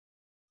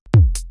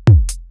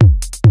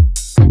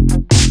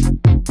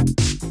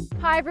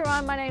Hi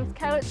everyone, my name is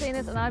Kayla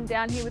Itsines and I'm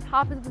down here with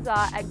Harper's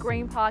Bazaar at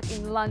Green Park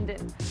in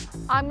London.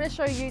 I'm going to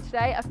show you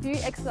today a few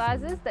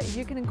exercises that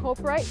you can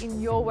incorporate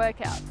in your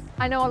workouts.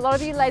 I know a lot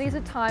of you ladies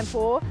are time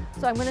poor,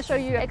 so I'm going to show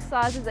you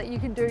exercises that you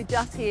can do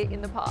just here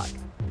in the park.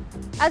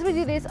 As we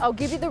do this, I'll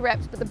give you the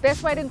reps, but the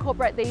best way to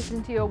incorporate these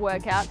into your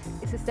workout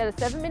is to set a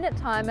 7-minute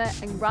timer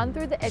and run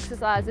through the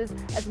exercises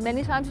as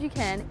many times as you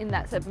can in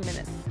that 7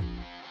 minutes.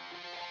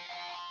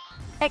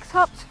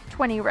 X-hops,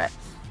 20 reps.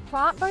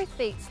 Plant both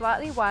feet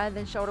slightly wider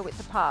than shoulder width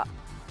apart.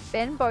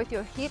 Bend both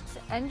your hips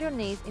and your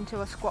knees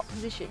into a squat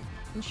position,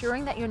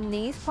 ensuring that your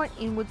knees point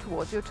inward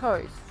towards your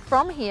toes.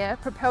 From here,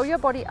 propel your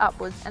body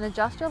upwards and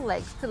adjust your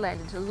legs to land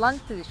into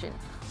lunge position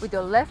with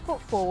your left foot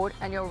forward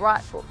and your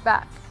right foot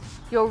back.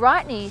 Your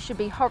right knee should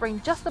be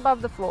hovering just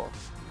above the floor.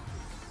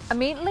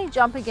 Immediately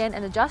jump again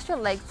and adjust your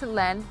legs to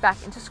land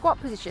back into squat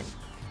position.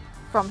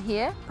 From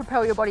here,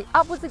 propel your body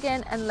upwards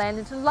again and land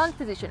into lunge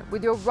position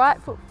with your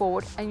right foot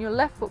forward and your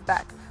left foot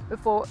back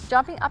before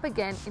jumping up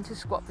again into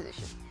squat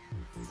position.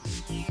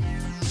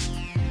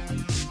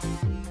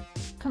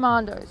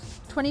 Commandos,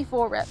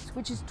 24 reps,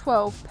 which is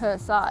 12 per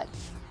side.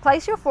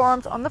 Place your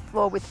forearms on the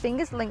floor with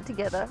fingers linked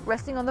together,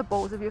 resting on the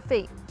balls of your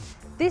feet.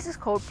 This is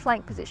called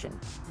plank position.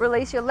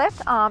 Release your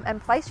left arm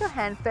and place your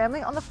hand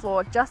firmly on the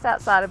floor just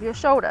outside of your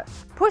shoulder.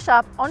 Push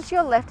up onto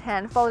your left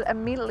hand, followed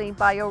immediately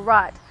by your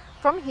right.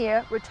 From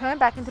here, return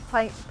back into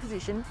plank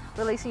position,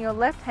 releasing your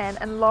left hand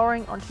and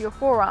lowering onto your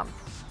forearm,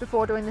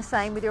 before doing the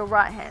same with your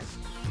right hand.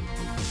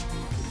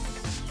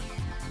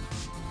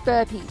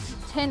 Burpees,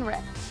 10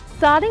 reps.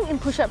 Starting in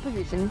push-up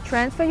position,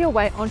 transfer your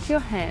weight onto your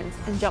hands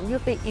and jump your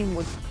feet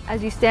inwards.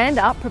 As you stand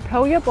up,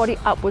 propel your body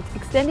upwards,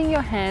 extending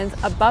your hands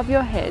above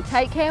your head.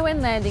 Take care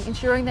when landing,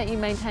 ensuring that you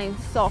maintain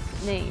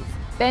soft knees.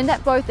 Bend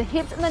at both the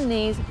hips and the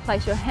knees,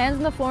 place your hands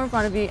on the floor in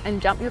front of you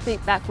and jump your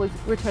feet backwards,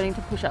 returning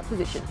to push-up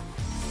position.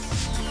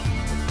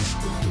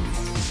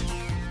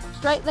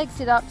 Straight leg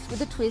sit-ups with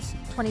a twist,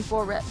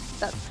 24 reps,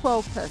 that's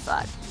 12 per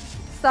side.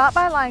 Start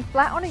by lying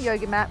flat on a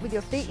yoga mat with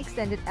your feet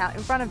extended out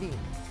in front of you.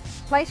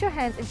 Place your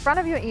hands in front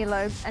of your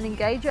earlobes and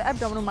engage your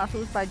abdominal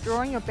muscles by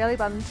drawing your belly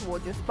button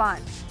towards your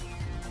spine.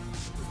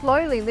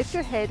 Slowly lift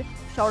your head,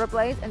 shoulder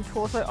blades and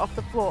torso off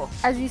the floor.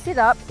 As you sit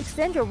up,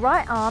 extend your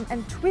right arm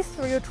and twist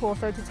through your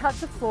torso to touch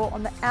the floor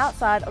on the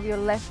outside of your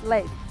left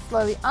leg.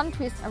 Slowly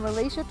untwist and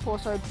release your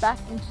torso back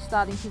into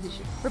starting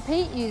position.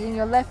 Repeat using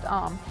your left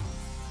arm.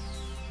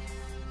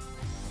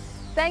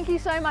 Thank you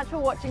so much for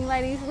watching,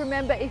 ladies.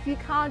 Remember, if you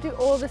can't do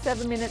all the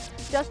 7 minutes,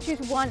 just choose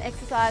one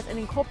exercise and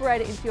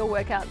incorporate it into your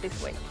workout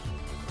this week.